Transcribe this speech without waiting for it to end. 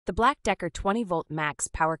The BLACK+DECKER 20-volt MAX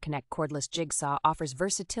POWERCONNECT Cordless Jig Saw offers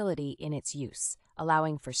versatility in its use,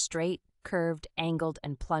 allowing for straight, curved, angled,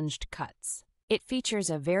 and plunged cuts. It features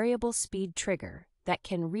a variable speed trigger that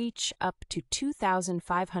can reach up to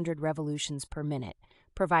 2,500 revolutions per minute,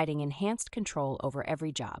 providing enhanced control over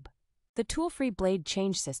every job. The tool-free blade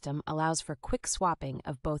change system allows for quick swapping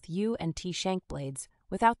of both U and T shank blades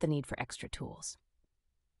without the need for extra tools.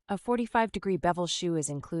 A 45-degree bevel shoe is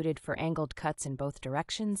included for angled cuts in both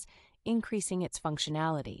directions, increasing its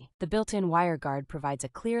functionality. The built-in wire guard provides a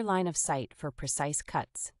clear line of sight for precise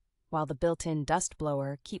cuts, while the built-in dust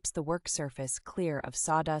blower keeps the work surface clear of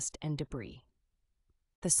sawdust and debris.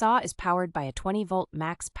 The saw is powered by a 20-volt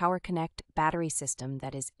MAX POWERCONNECT battery system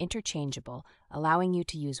that is interchangeable, allowing you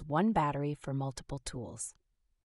to use one battery for multiple tools.